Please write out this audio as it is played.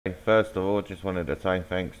First of all, just wanted to say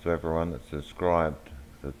thanks to everyone that subscribed.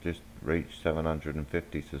 I've just reached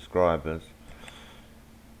 750 subscribers.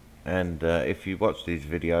 And if you watch these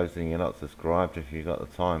videos and you're not subscribed, if you've got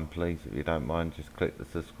the time, please, if you don't mind, just click the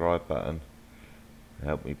subscribe button.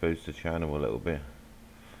 Help me boost the channel a little bit.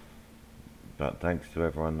 But thanks to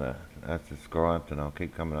everyone that has subscribed, and I'll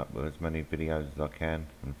keep coming up with as many videos as I can.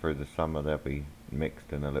 And through the summer, they'll be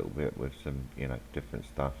mixed in a little bit with some, different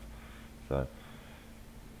stuff. So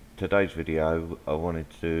today's video, I wanted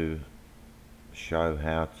to show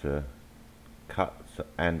how to cut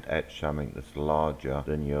and etch something that's larger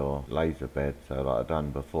than your laser bed. So like I've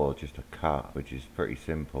done before, just a cut, which is pretty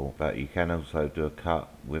simple, but you can also do a cut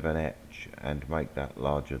with an etch and make that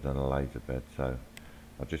larger than a laser bed. So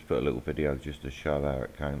I'll just put a little video just to show how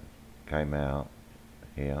it came out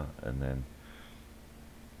here, and then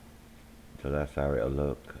so that's how it'll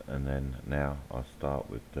look. And then now I'll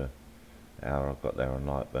start with the hour I've got there on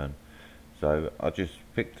Lightburn. So I just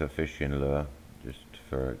picked a fishing lure, just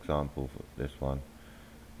for example for this one.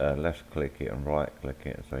 Left click it and right click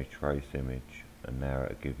it and say trace image, and now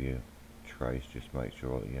it'll give you trace. Just make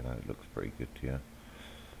sure it looks pretty good to you.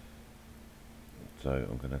 So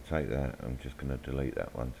I'm going to take that, I'm just going to delete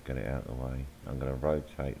that one to get it out of the way. I'm going to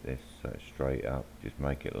rotate this so it's straight up, just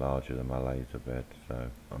make it larger than my laser bed. So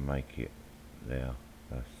I'll make it there,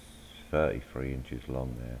 that's 33 inches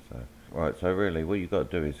long there. So right, so really what you've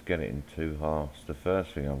got to do is get it in two halves. The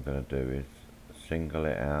first thing I'm going to do is single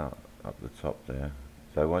it out up the top there.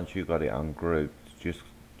 So once you've got it ungrouped,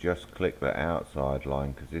 just click the outside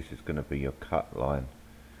line, because this is going to be your cut line.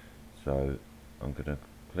 So I'm going to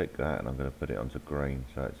click that and I'm going to put it onto green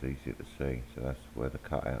so it's easier to see. So that's where the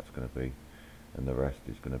cutout's going to be, and the rest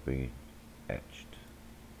is going to be etched.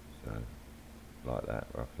 So like that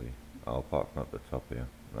roughly. Oh, apart from up the top here,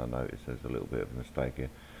 and I notice there's a little bit of a mistake here.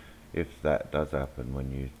 If that does happen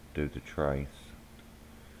when you do the trace,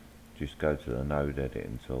 just go to the node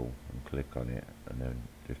editing tool and click on it, and then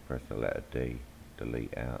just press the letter D,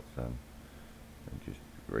 delete out some, and just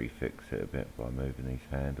refix it a bit by moving these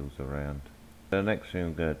handles around. The next thing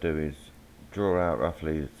I'm going to do is draw out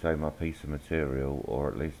roughly, say, my piece of material, or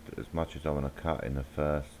at least as much as I want to cut in the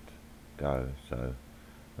first go. So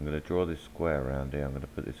I'm going to draw this square around here. I'm going to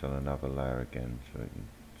put this on another layer again so you can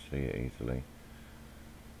see it easily.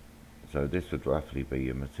 So this would roughly be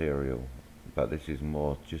your material, but this is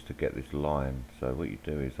more just to get this line. So what you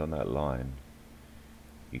do is on that line,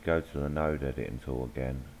 you go to the node editing tool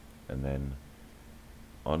again, and then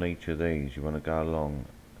on each of these you want to go along,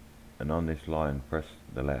 and on this line press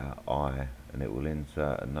the letter I, and it will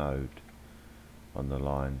insert a node on the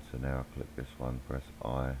line. So now I click this one, press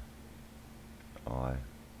I,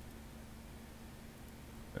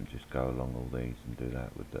 and just go along all these and do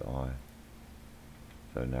that with the I.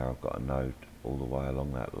 So now I've got a node all the way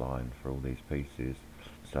along that line for all these pieces.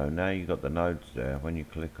 So now you've got the nodes there. When you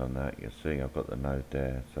click on that, you'll see I've got the node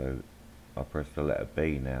there. So I press the letter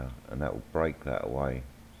B now, and that will break that away.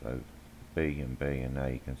 So B, and now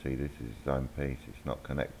you can see this is its own piece. It's not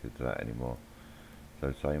connected to that anymore.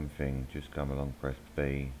 So same thing, just come along, press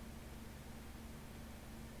B,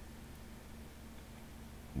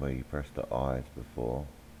 where you pressed the I's before.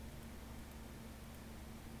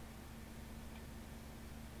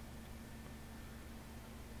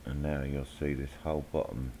 And now you'll see this whole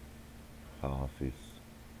bottom half is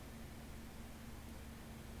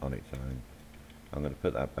on its own. I'm going to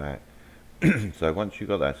put that back. So once you've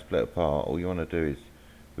got that split apart, all you want to do is,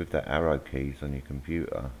 with the arrow keys on your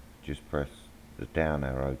computer, just press the down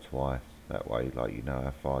arrow twice. That way, like, you know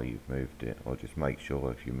how far you've moved it, or just make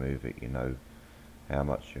sure if you move it, you know how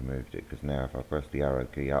much you moved it. Because now if I press the arrow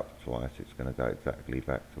key up twice, it's going to go exactly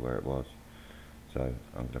back to where it was. So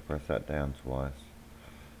I'm going to press that down twice.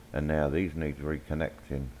 And now these need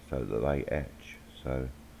reconnecting so that they etch. So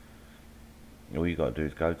all you got to do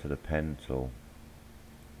is go to the pen tool.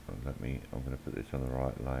 I'm going to put this on the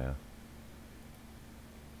right layer.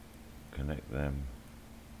 Connect them.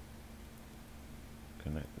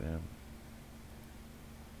 Connect them.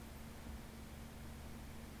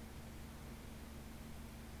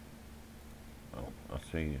 Oh,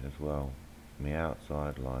 I see as well. The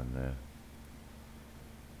outside line there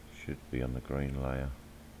should be on the green layer.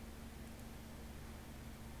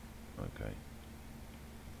 Okay.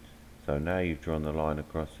 So now you've drawn the line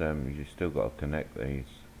across them, you've still got to connect these.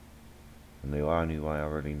 And the only way I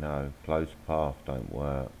really know, closed path don't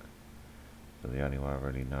work. So the only way I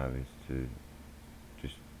really know is to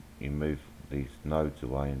just, you move these nodes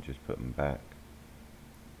away and just put them back.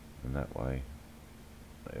 And that way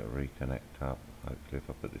they'll reconnect up. Hopefully if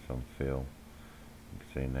I put this on fill, you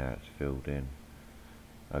can see now it's filled in.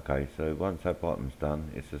 Okay, so once that bottom's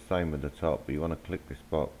done, it's the same with the top, but you want to click this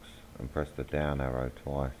box and press the down arrow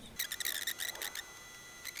twice.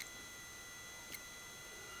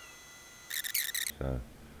 So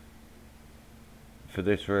for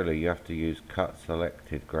this really you have to use cut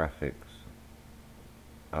selected graphics,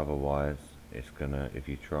 otherwise it's gonna, if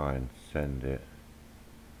you try and send it,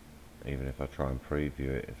 even if I try and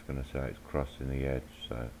preview it, it's gonna say it's crossing the edge.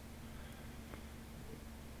 So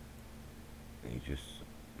you just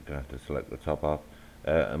gonna have to select the top up.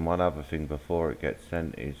 And one other thing before it gets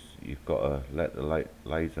sent is you've got to let the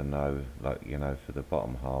laser know, like, you know, for the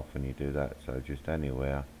bottom half when you do that. So just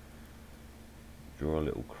anywhere, draw a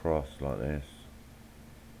little cross like this,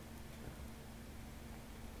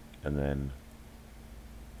 and then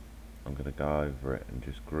I'm going to go over it and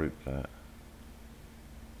just group that,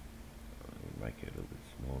 make it a little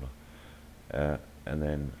bit smaller, and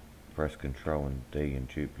then press Ctrl and D and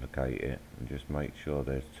duplicate it, and just make sure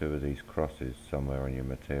there's two of these crosses somewhere on your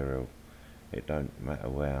material. It don't matter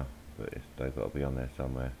where, but they've got to be on there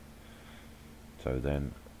somewhere. So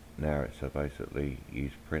then now it's basically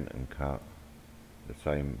use print and cut, the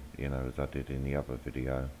same, you know, as I did in the other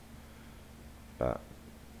video, but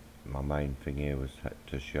my main thing here was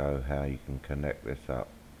to show how you can connect this up.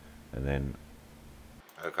 And then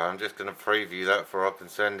okay, I'm just going to preview that before I can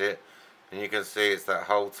send it, and you can see it's that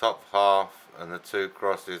whole top half and the two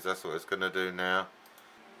crosses. That's what it's going to do now.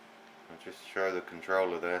 I'll just show the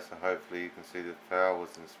controller there, so hopefully you can see the powers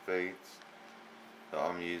and speeds that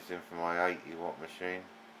I'm using for my 80 watt machine.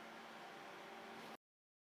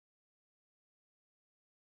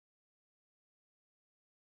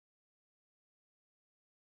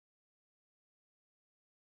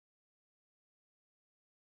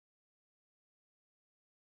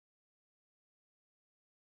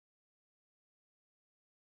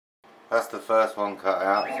 That's the first one cut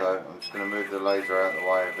out, so I'm just going to move the laser out of the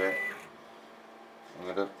way a bit. I'm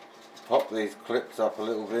going to pop these clips up a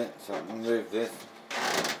little bit so I can move this.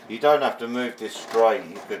 You don't have to move this straight,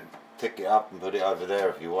 you could tick it up and put it over there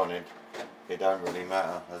if you wanted. It don't really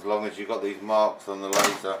matter, as long as you've got these marks on the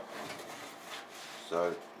laser. So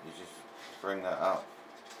you just bring that up.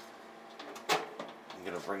 I'm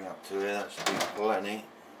going to bring it up to here, that should be plenty.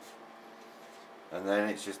 And then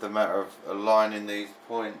it's just a matter of aligning these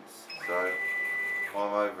points. So while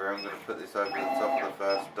I'm over here, I'm going to put this over the top of the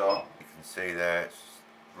first dot. You can see there it's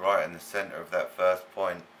right in the centre of that first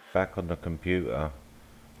point. Back on the computer,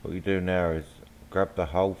 what you do now is grab the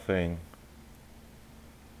whole thing,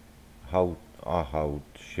 I hold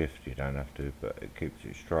shift, you don't have to, but it keeps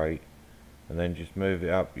it straight, and then just move it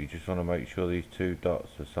up. You just want to make sure these two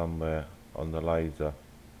dots are somewhere on the laser.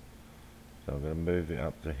 So I'm going to move it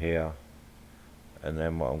up to here, and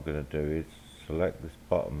then what I'm going to do is select this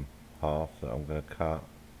bottom half that I'm going to cut,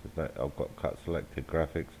 because I've got cut selected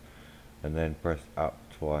graphics, and then press up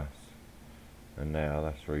twice, and now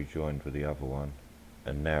that's rejoined with the other one.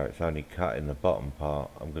 And now it's only cutting the bottom part.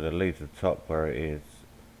 I'm going to leave the top where it is,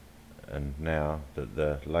 and now that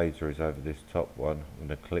the laser is over this top one, I'm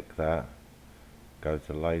going to click that, go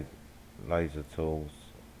to laser tools,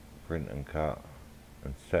 print and cut,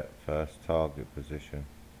 and set first target position.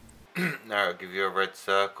 Now it'll give you a red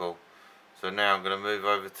circle. So now I'm going to move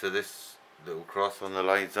over to this little cross on the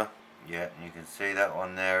laser. Yeah, you can see that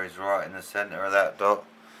one there is right in the centre of that dot.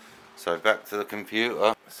 So back to the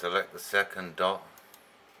computer, select the second dot,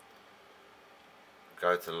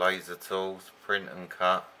 go to laser tools, print and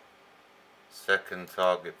cut, second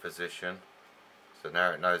target position. So now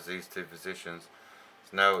it knows these two positions.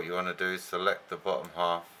 So now what you want to do is select the bottom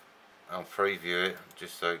half. I'll preview it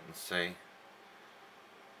just so you can see.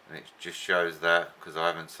 And it just shows that because I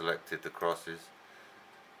haven't selected the crosses.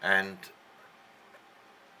 And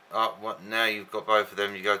now you've got both of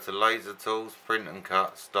them, you go to laser tools, print and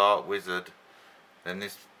cut, start wizard, then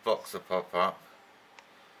this box will pop up,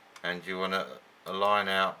 and you want to align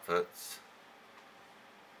outputs,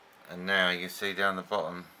 and now you see down the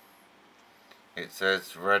bottom it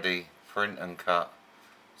says ready, print and cut,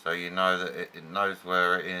 so you know that it knows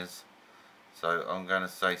where it is. So I'm going to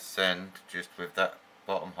say send, just with that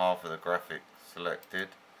bottom half of the graphic selected.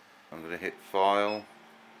 I'm going to hit file,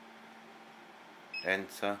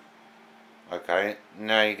 enter. Okay,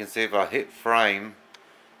 now you can see if I hit frame,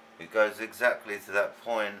 it goes exactly to that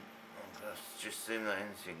point. I'm going to just zoom that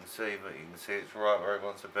in so you can see, but you can see it's right where it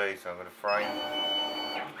wants to be. So I'm going to frame,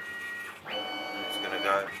 it's going to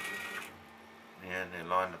go, yeah, and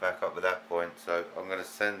line it back up with that point. So I'm going to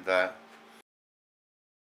send that.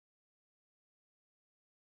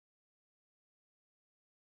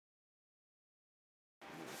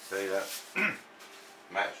 See that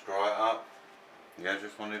matched right up. Yeah,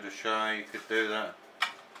 just wanted to show you could do that.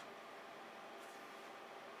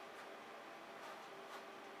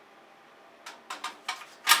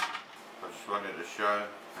 wanted to show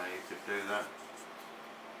how you could do that.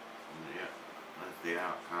 And yeah, there's the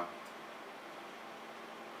outcome.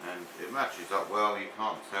 And it matches up well, you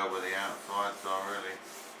can't tell where the outsides are really.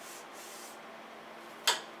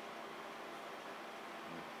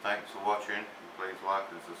 Thanks for watching, please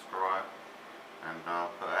like and subscribe.